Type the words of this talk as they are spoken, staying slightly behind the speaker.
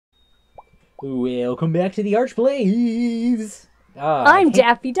Welcome back to the Archblaze! I'm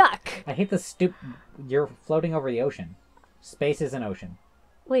Daffy Duck. I hate the You're floating over the ocean. Space is an ocean.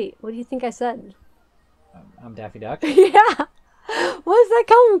 Wait, what do you think I said? I'm Daffy Duck? Yeah! Where's that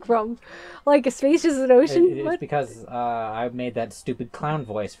coming from? Like, a space is an ocean? It's because I made that stupid clown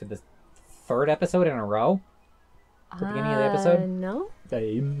voice for the third episode in a row. At the beginning of the episode. No?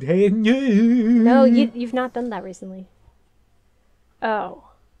 No, you've not done that recently. Oh.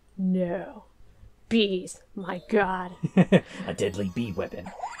 No. Bees. My god. A deadly bee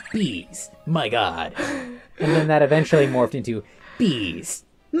weapon. Bees. My god. And then that eventually morphed into bees.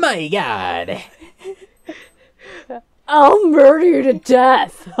 My god. I'll murder you to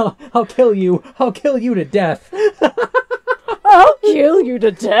death. I'll kill you. I'll kill you to death. I'll kill you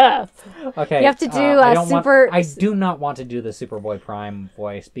to death. Okay. You have to do I do not want to do the Superboy Prime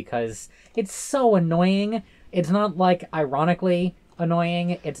voice because it's so annoying. It's not like ironically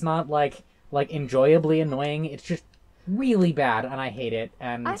annoying. It's not like enjoyably annoying. It's just really bad, and I hate it.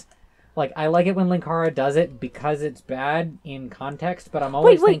 And I like it when Linkara does it because it's bad in context. But I'm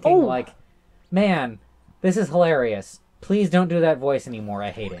always thinking man, this is hilarious. Please don't do that voice anymore.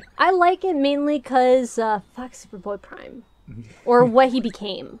 I hate it. I like it mainly because fuck Superboy Prime, or what he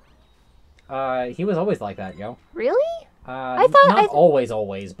became. He was always like that, yo. Really? I thought not always,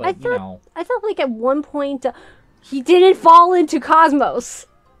 but you know. I thought like at one point he didn't fall into Cosmos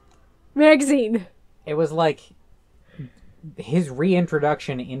magazine. It was like his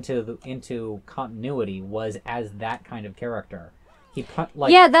reintroduction into continuity was as that kind of character.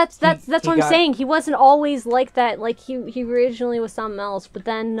 That's what I'm saying. He wasn't always like that. Like he originally was something else, but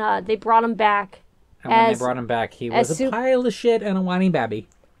then they brought him back. And when they brought him back, he was a pile of shit and a whiny babby.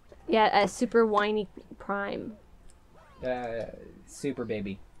 Yeah, a super whiny Prime. Super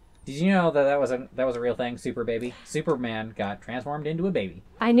baby. Did you know that was a real thing? Super baby. Superman got transformed into a baby.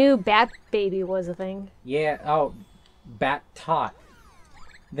 I knew Bat Baby was a thing. Yeah. Oh, Bat Tot.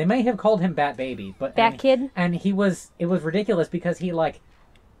 They may have called him Bat Baby, but Bat Kid. And it was ridiculous because he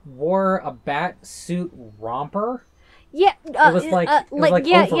wore a bat suit romper. Yeah, it was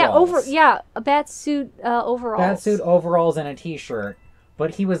overalls. A bat suit overalls. Bat suit overalls and a t-shirt,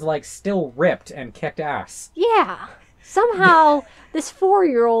 but he was still ripped and kicked ass. Yeah, somehow this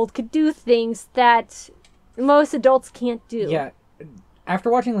 4-year-old could do things that most adults can't do. Yeah, after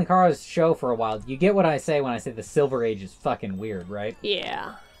watching Linkara's show for a while, you get what I say when I say the Silver Age is fucking weird, right?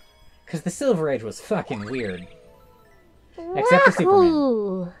 Yeah. Because the Silver Age was fucking weird. Except for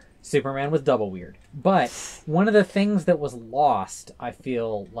Superman. Superman was double weird. But one of the things that was lost, I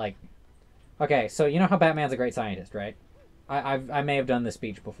feel like... Okay, so you know how Batman's a great scientist, right? I may have done this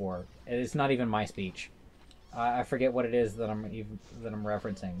speech before. It's not even my speech. I forget what it is that I'm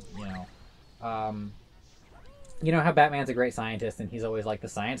referencing, you know. You know how Batman's a great scientist and he's always the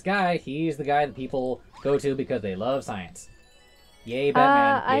science guy? He's the guy that people go to because they love science. Yay,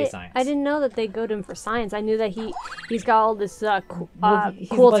 Batman, yay, science. I didn't know that they go to him for science. I knew that he's got all this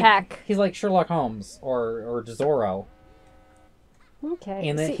cool tech. He's like Sherlock Holmes or Zorro. Okay.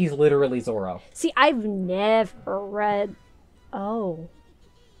 And that he's literally Zorro. See, I've never read... Oh.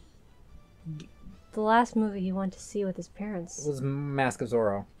 The last movie he went to see with his parents. It was Mask of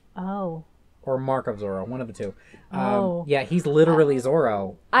Zorro. Oh. Or Mark of Zorro, one of the two. Oh. Yeah, he's literally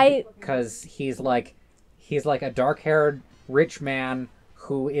Zorro. Because he's a dark-haired rich man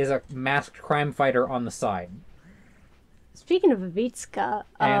who is a masked crime fighter on the side. Speaking of Vivitska...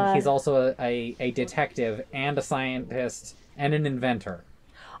 And he's also a detective and a scientist and an inventor.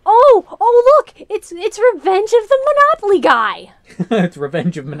 Oh, look! It's Revenge of the Monopoly Guy! It's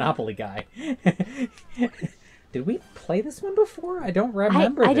Revenge of Monopoly Guy. Did we play this one before? I don't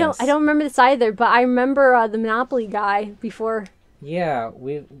remember this. I don't remember this either, but I remember the Monopoly Guy before. Yeah,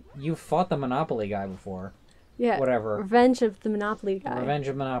 you fought the Monopoly Guy before. Yeah. Whatever. Revenge of the Monopoly Guy. Revenge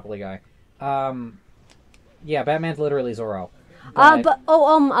of Monopoly Guy. Yeah, Batman's literally Zorro.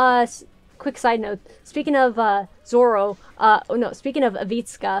 Quick side note. Speaking of Zorro, speaking of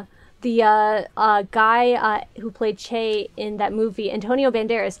Avitska, the guy who played Che in that movie, Antonio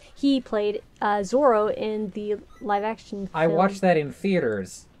Banderas, he played Zorro in the live-action film. I watched that in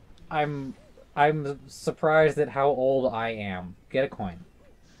theaters. I'm surprised at how old I am. Get a coin.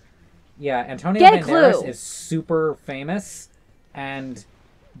 Yeah, Antonio Banderas is super famous, and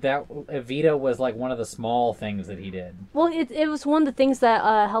that Evita was one of the small things that he did. Well, it was one of the things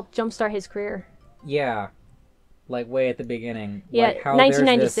that helped jumpstart his career. Yeah. Way at the beginning. Yeah,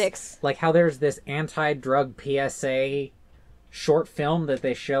 1996. How there's this anti-drug PSA short film that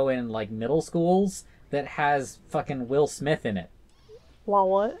they show in, middle schools that has fucking Will Smith in it. Wow,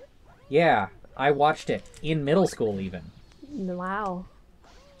 what? Yeah, I watched it in middle school even. Wow.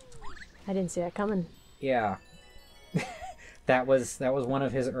 I didn't see that coming. Yeah. that was one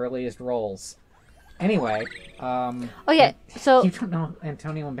of his earliest roles. Anyway, Oh yeah, so you don't know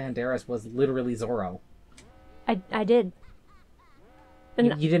Antonio Banderas was literally Zorro. I did.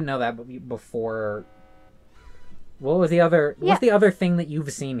 And You didn't know that before. What was the other? What's the other thing that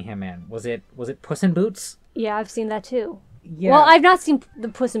you've seen him in? Was it Puss in Boots? yeah, I've seen that too. Yeah. Well, I've not seen the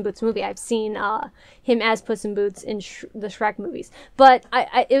Puss in Boots movie. I've seen him as Puss in Boots in the Shrek movies. But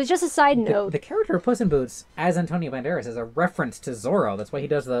it was just a side note. The character of Puss in Boots as Antonio Banderas is a reference to Zorro. That's why he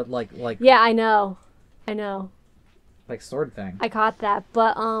does the like. Yeah, I know. Like sword thing. I caught that,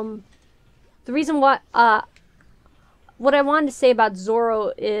 but the reason why what I wanted to say about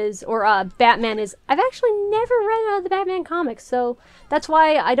Zorro is, or Batman is, I've actually never read the Batman comics, so that's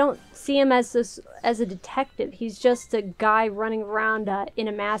why I don't see him as a detective. He's just a guy running around in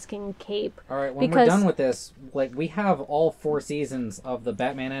a mask and cape. All right, when we're done with this, like we have all 4 seasons of the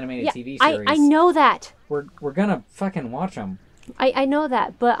Batman animated TV series. I know that. We're gonna fucking watch them. I know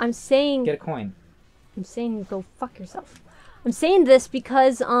that, but I'm saying Get a coin. I'm saying go fuck yourself. I'm saying this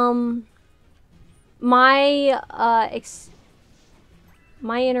because my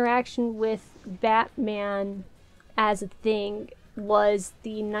my interaction with Batman as a thing was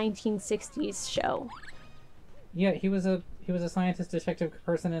the 1960s show. Yeah, he was a scientist detective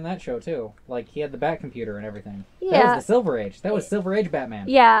person in that show too. Like he had the Bat computer and everything. Yeah. That was the Silver Age. That was Silver Age Batman.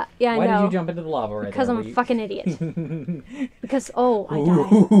 Yeah, I know. Why did you jump into the lava right because there? I'm a fucking idiot. Because I died.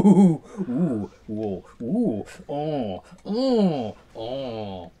 What?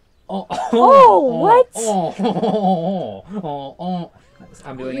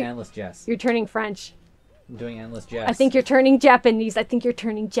 I'm doing endless jest. You're turning French. I'm doing endless jest. I think you're turning Japanese. I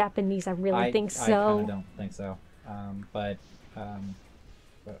really think so. I kind of don't think so. But Rei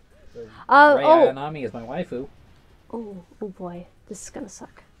Ayanami is my waifu. Oh boy, this is gonna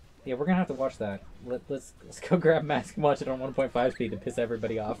suck. Yeah, we're gonna have to watch that. Let's go grab Mask and watch it on 1.5 speed to piss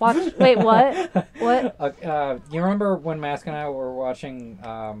everybody off. Wait, what? What? You remember when Mask and I were watching?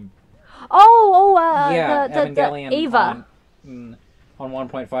 The Ava on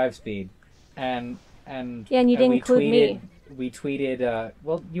 1.5 speed, and you didn't include me. We tweeted.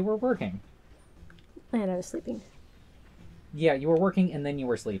 Well, you were working. And I was sleeping. Yeah, you were working and then you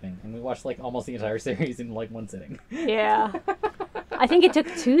were sleeping, and we watched like almost the entire series in like one sitting. Yeah, I think it took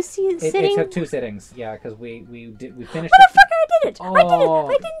 2 sittings. It took 2 sittings. Yeah, because we finished. Motherfucker, I did it! Oh,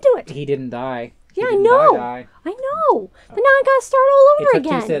 I didn't do it. He didn't die. Yeah, I know. I know. But now I gotta start all over again. It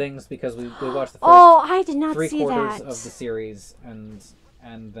took 2 sittings because we watched the first. I did not 3 see quarters that. of the series, and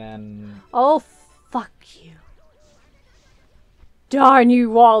then. Oh, fuck you! Darn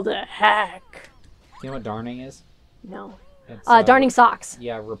you all to heck! You know what darning is? No. It's, darning socks.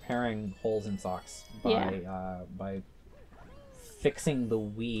 Yeah, repairing holes in socks by fixing the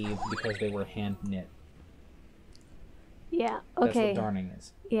weave because they were hand knit. Yeah. That's Okay. what darning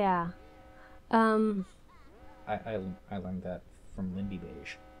is. Yeah. I learned that from Lindy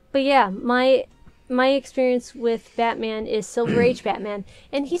Beige. But yeah, my experience with Batman is Silver Age Batman,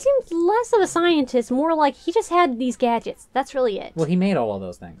 and he seems less of a scientist, more like he just had these gadgets. That's really it. Well, he made all of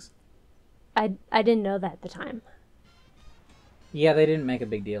those things. I didn't know that at the time. Yeah, they didn't make a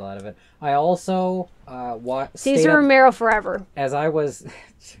big deal out of it. I also Cesar Romero forever. As I was,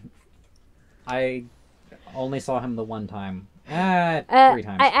 I only saw him the one time. 3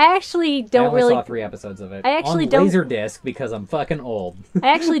 times. I actually don't really saw 3 episodes of it. I actually on don't Laserdisc because I'm fucking old.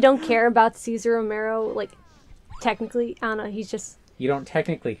 I actually don't care about Cesar Romero, like technically. I don't know. He's just. You don't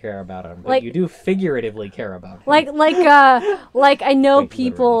technically care about him, but like, you do figuratively care about him. Like I know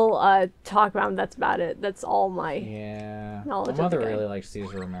people talk about him. That's about it. That's all my knowledge. My mother really likes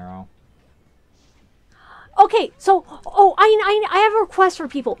Cesar Romero. Okay, so I have a request for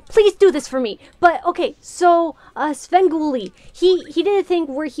people. Please do this for me. But okay, so Svengoolie, he did a thing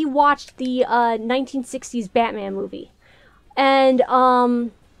where he watched the 1960s Batman movie, and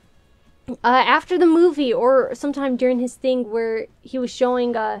after the movie, or sometime during his thing where he was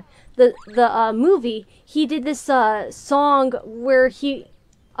showing the movie, he did this song where he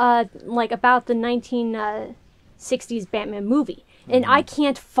like about the 1960s Batman movie, and I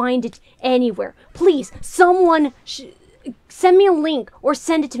can't find it anywhere. Please, someone send me a link or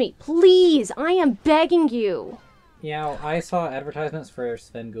send it to me, please. I am begging you. Yeah, I saw advertisements for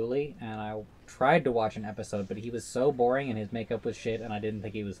Svengoolie, and I tried to watch an episode, but he was so boring and his makeup was shit, and I didn't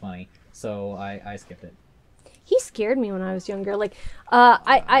think he was funny, so I skipped it. He scared me when I was younger. Like,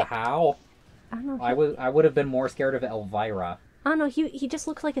 how? I don't know. I would have been more scared of Elvira. I don't know. He just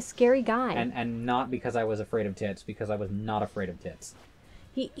looked like a scary guy. And not because I was afraid of tits, because I was not afraid of tits.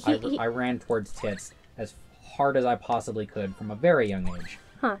 I ran towards tits as hard as I possibly could from a very young age.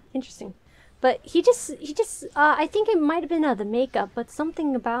 Huh, interesting. But he just, I think it might have been the makeup, but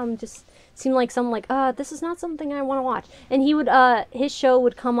something about him just seemed like this is not something I want to watch. And he would, his show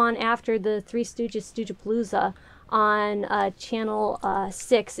would come on after the Three Stooges Stoogepalooza on Channel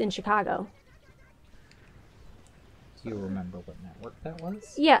 6 in Chicago. Do you remember what network that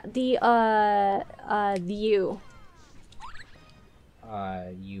was? Yeah, the U.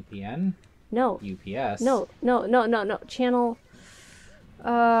 UPN? No. UPS? No. Channel.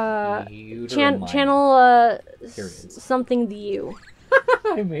 Uterine Channel Periods. something the U.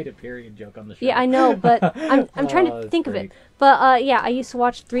 I made a period joke on the show. Yeah, I know, but I'm trying to think of great. it. But yeah, I used to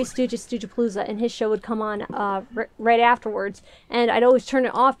watch Three Stooges Stoogepalooza, and his show would come on right afterwards, and I'd always turn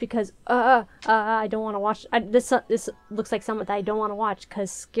it off because I don't want to watch. This looks like something that I don't want to watch because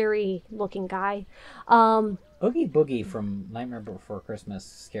scary looking guy. Oogie Boogie from Nightmare Before Christmas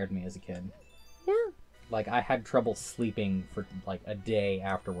scared me as a kid. Yeah. Like, I had trouble sleeping for, like, a day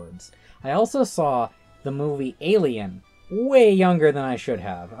afterwards. I also saw the movie Alien way younger than I should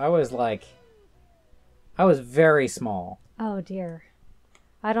have. I was very small. Oh, dear.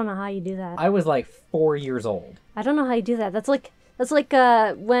 I don't know how you do that. I was, like, 4 years old. I don't know how you do that. That's like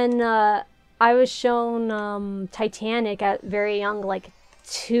when I was shown Titanic at very young, like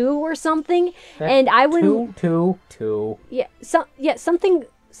 2 or something, and I wouldn't... Two. Yeah, something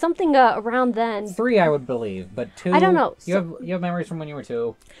around then. 3 I would believe, but 2... I don't know. You have memories from when you were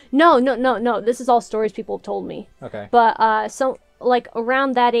 2? No. This is all stories people have told me. Okay. But so like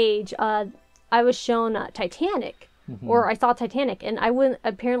around that age, I was shown Titanic, or I saw Titanic, and I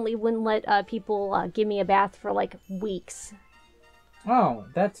apparently wouldn't let people give me a bath for like weeks. Oh,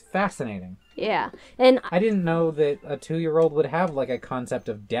 that's fascinating. Yeah, and I didn't know that a 2-year-old would have like a concept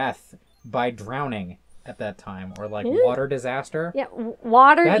of death by drowning at that time, or like water disaster. Yeah,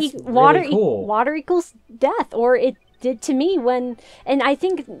 water. That's Water. really cool. Water equals death, or it did to me and I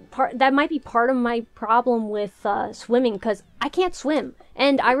think that might be part of my problem with swimming, because I can't swim,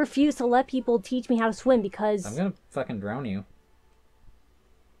 and I refuse to let people teach me how to swim because I'm gonna fucking drown you.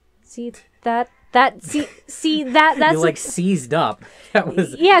 See that's You like seized up. That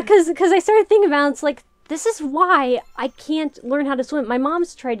was because I started thinking about it, it's like, this is why I can't learn how to swim. My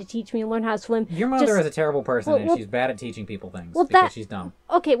mom's tried to teach me to learn how to swim. Your mother is a terrible person, and she's bad at teaching people things because she's dumb.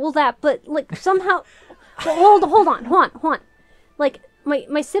 Okay, but like somehow, hold on. Like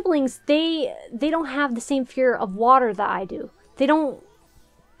my siblings, they don't have the same fear of water that I do. They don't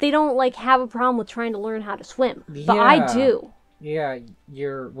like have a problem with trying to learn how to swim, but I do. Yeah,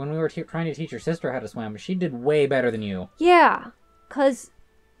 when we were trying to teach your sister how to swim, she did way better than you. Yeah, because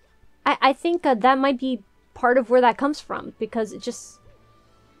I think that might be part of where that comes from, because it's just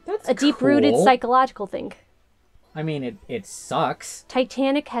a deep-rooted psychological thing. I mean, it sucks.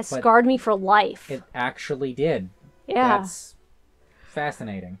 Titanic has scarred me for life. It actually did. Yeah. That's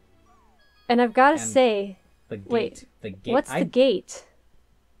fascinating. And I've got to say... The gate. Wait, the gate. What's the gate?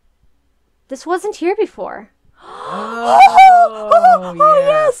 This wasn't here before. Oh, yeah.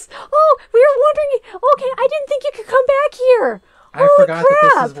 Yes! Oh, we were wondering... Okay, I didn't think you could come back here. I forgot that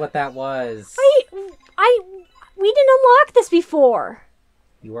this is what that was. We didn't unlock this before.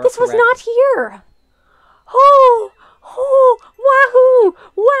 You are This correct. was not here. Oh, wahoo,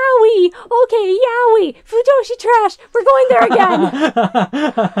 wowie. Okay, yowie, Fujoshi trash. We're going there again.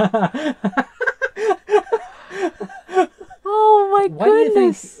 Oh my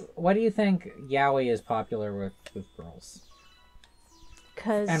goodness. Why do you think yaoi is popular with girls?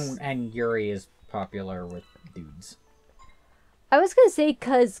 And Yuri is popular with dudes? I was gonna say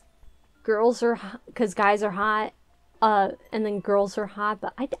because guys are hot, and then girls are hot,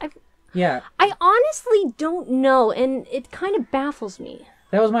 but I honestly don't know, and it kind of baffles me.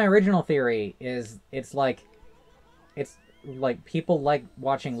 That was my original theory. It's like people like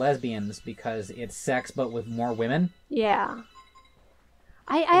watching lesbians because it's sex but with more women. Yeah.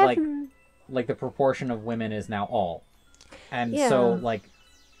 Like the proportion of women is now all, and so like.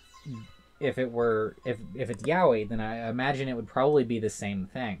 If it's yaoi, then I imagine it would probably be the same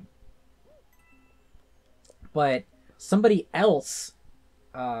thing. But somebody else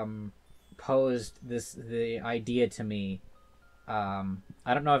posed the idea to me. I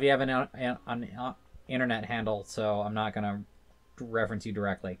don't know if you have an internet handle, so I'm not gonna reference you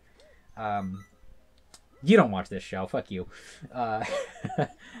directly. You don't watch this show. Fuck you.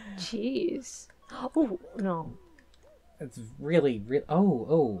 Jeez. Oh no. It's really.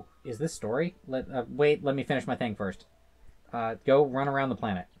 Oh. Is this story? Wait, let me finish my thing first. Go run around the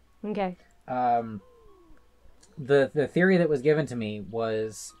planet. Okay. The theory that was given to me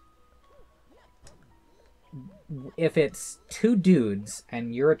was, if it's 2 dudes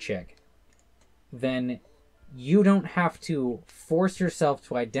and you're a chick, then you don't have to force yourself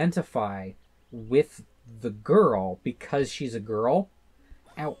to identify with the girl because she's a girl,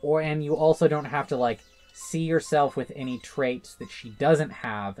 and you also don't have to like see yourself with any traits that she doesn't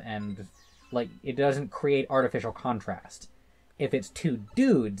have, and like it doesn't create artificial contrast. If it's two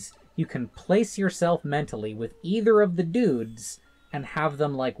dudes, you can place yourself mentally with either of the dudes and have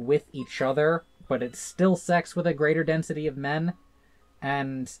them like with each other, but it's still sex with a greater density of men.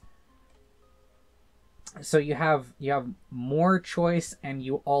 And so you have more choice, and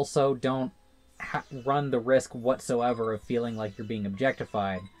you also don't run the risk whatsoever of feeling like you're being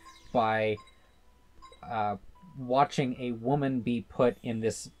objectified by watching a woman be put in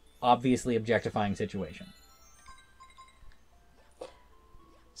this obviously objectifying situation.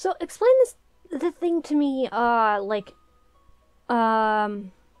 So explain the thing to me,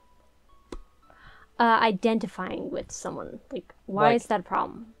 identifying with someone. Like, why is that a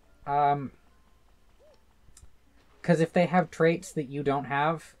problem? Because if they have traits that you don't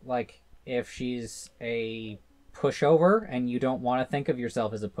have, like if she's a pushover and you don't want to think of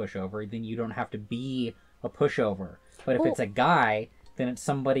yourself as a pushover, then you don't have to be a pushover. But if it's a guy, then it's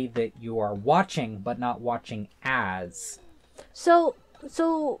somebody that you are watching but not watching as. So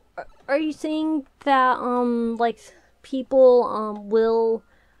are you saying that like people will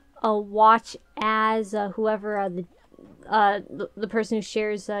watch as whoever the person who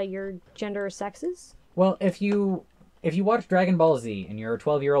shares your gender or sex is? Well, if you watch Dragon Ball Z and you're a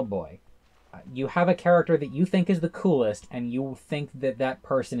 12-year-old boy, you have a character that you think is the coolest, and you think that that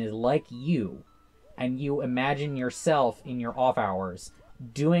person is like you, and you imagine yourself in your off hours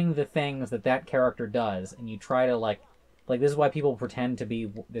doing the things that that character does, and you try to like this is why people pretend to be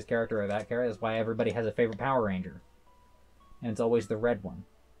this character or that character. That's why everybody has a favorite Power Ranger, and it's always the red one,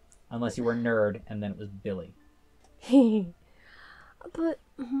 unless you were a nerd and then it was Billy. But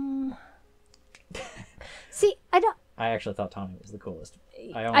see, I actually thought Tommy was the coolest.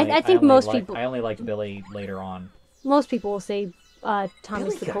 I think most people. I only liked Billy later on. Most people will say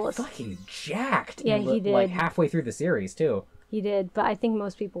Tommy's the coolest. Billy got fucking jacked. Yeah, he did. Like halfway through the series too. He did, but I think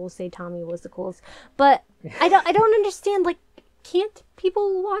most people will say Tommy was the coolest. But I don't understand. Like, can't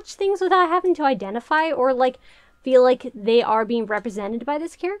people watch things without having to identify or like feel like they are being represented by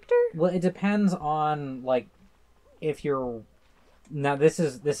this character? Well, it depends on like if you're. Now this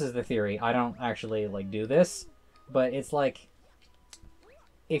is the theory. I don't actually like do this, but it's like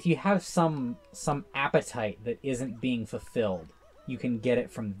if you have some appetite that isn't being fulfilled, you can get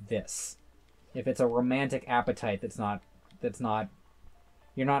it from this. If it's a romantic appetite that's not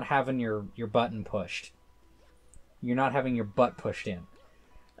you're not having your button pushed. You're not having your butt pushed in.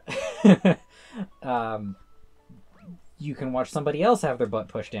 You can watch somebody else have their butt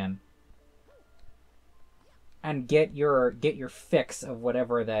pushed in and get your fix of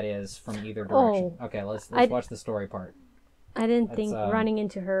whatever that is from either direction. Oh, okay, let's watch the story part. I didn't think running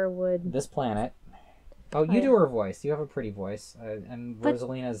into her would... This planet. Oh, you do her voice. You have a pretty voice. And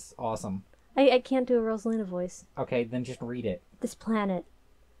Rosalina's awesome. I can't do a Rosalina voice. Okay, then just read it. This planet.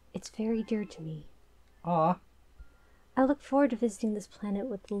 It's very dear to me. Aw. I look forward to visiting this planet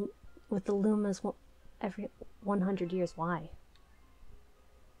with the Lumas every 100 years. Why?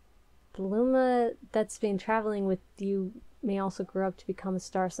 The Luma that's been traveling with you may also grow up to become a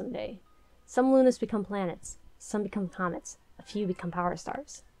star someday. Some Lunas become planets. Some become comets. A few become power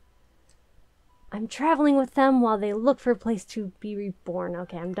stars. I'm traveling with them while they look for a place to be reborn.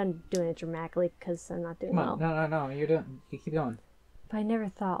 Okay, I'm done doing it dramatically because I'm not doing well. No. You keep going. But I never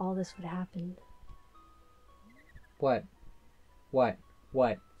thought all this would happen. What? The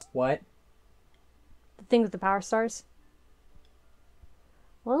thing with the power stars?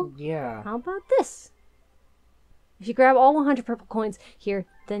 Well, yeah. How about this? If you grab all 100 purple coins here,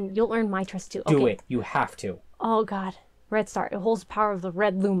 then you'll earn my trust too. Okay. Do it. You have to. Oh god. Red star. It holds the power of the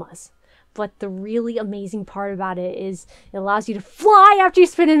red Lumas. But the really amazing part about it is it allows you to fly after you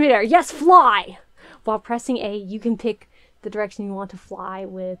spin in midair. Yes, fly! While pressing A, you can pick the direction you want to fly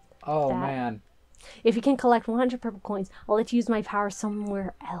with. Oh, man. If you can collect 100 purple coins, I'll let you use my power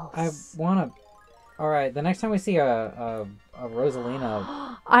somewhere else. I want to... Alright, the next time we see a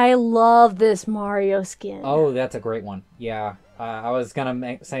Rosalina... I love this Mario skin. Oh, that's a great one. Yeah. I was going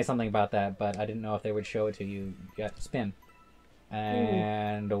to say something about that, but I didn't know if they would show it to you. You got to spin.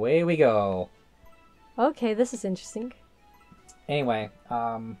 And away we go. Okay, this is interesting. Anyway,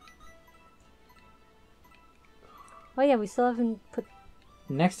 oh yeah, we still haven't put...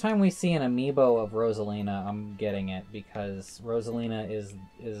 Next time we see an amiibo of Rosalina, I'm getting it, because Rosalina is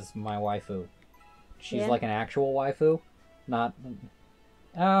my waifu. She's like an actual waifu. Not...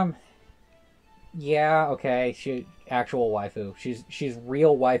 Yeah, okay, actual waifu. She's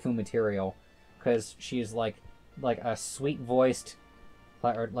real waifu material, because she's like... like a sweet voiced,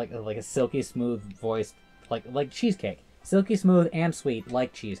 or like a silky smooth voiced, like cheesecake, silky smooth and sweet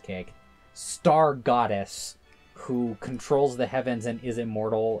like cheesecake, star goddess who controls the heavens and is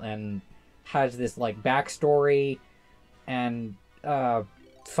immortal and has this like backstory, and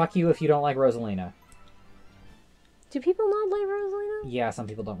fuck you if you don't like Rosalina. Do people not like Rosalina? Yeah, some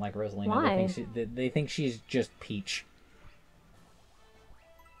people don't like Rosalina. Why? They think she's just Peach.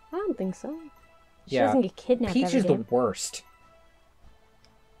 I don't think so. She Yeah. doesn't get kidnapped Peach every is day. the worst.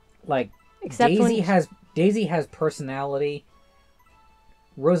 Like, Except Daisy when... Daisy has personality.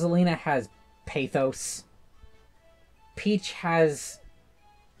 Rosalina has pathos. Peach has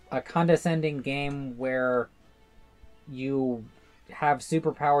a condescending game where you have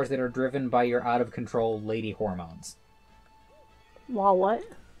superpowers that are driven by your out-of-control lady hormones. Wow, what?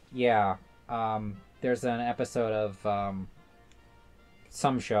 Yeah. There's an episode of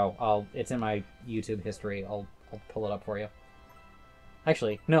some show. It's in my YouTube history. I'll pull it up for you.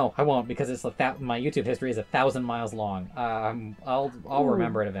 Actually, no, I won't, because it's my YouTube history is 1,000 miles long. I'll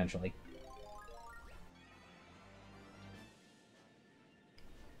remember it eventually.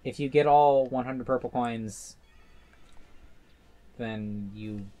 If you get all 100 purple coins, then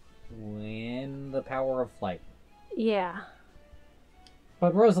you win the power of flight. Yeah.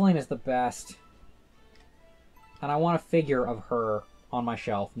 But Rosalina's the best. And I want a figure of her on my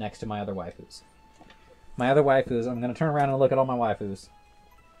shelf next to my other waifus. My other waifus, I'm going to turn around and look at all my waifus.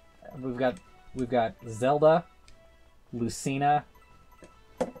 We've got Zelda, Lucina,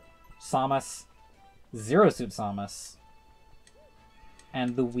 Samus, Zero Suit Samus,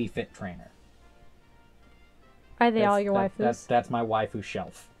 and the Wii Fit trainer. Are they all your waifus? That's my waifu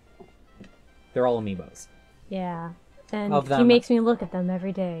shelf. They're all amiibos. Yeah. And Of he them- makes me look at them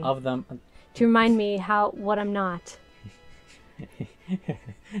every day Of them... to remind me what I'm not.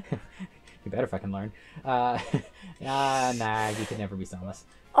 You better fucking learn. Nah, you could never be Samus.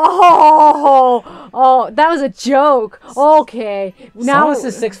 Oh, that was a joke. Okay, now Samus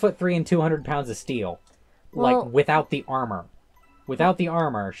is 6'3" and 200 pounds of steel, Well- like without the armor. Without the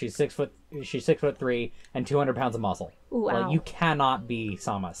armor, she's 6'3" and 200 pounds of muscle. Ooh, Like, ow. you cannot be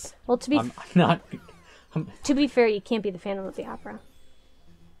Samus. Well, to be I'm not. to be fair, you can't be the Phantom of the Opera.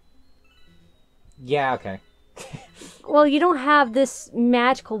 Yeah, okay. Well, you don't have this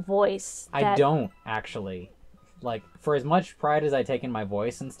magical voice. I don't actually. Like, for as much pride as I take in my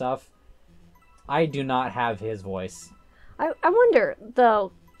voice and stuff, I do not have his voice. I wonder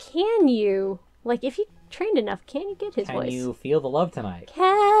though, can you, like, if you trained enough, can you get his Can voice? you feel the love tonight?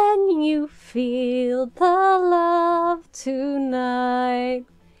 Can you feel the love tonight?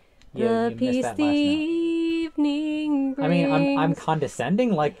 Yeah, The you missed peace that the last note. evening brings. I mean, I'm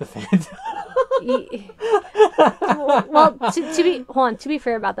condescending like the Phantom. Well, to be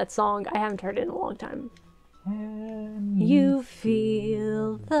fair about that song, I haven't heard it in a long time. Can You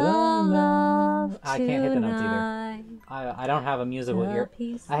feel the love I can't hit the notes either. tonight. I don't have a musical The ear.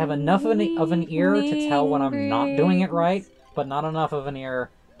 peace I have enough of an ear to tell when I'm not doing it right, but not enough of an ear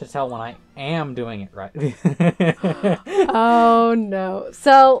to tell when I am doing it right. Oh no!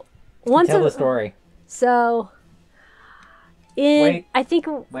 So once Tell the story. So Wait. I think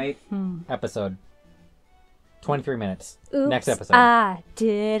Wait. Episode. 23 minutes. oops, Next episode. I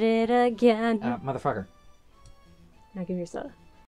did it again. Motherfucker. Now give me your soda.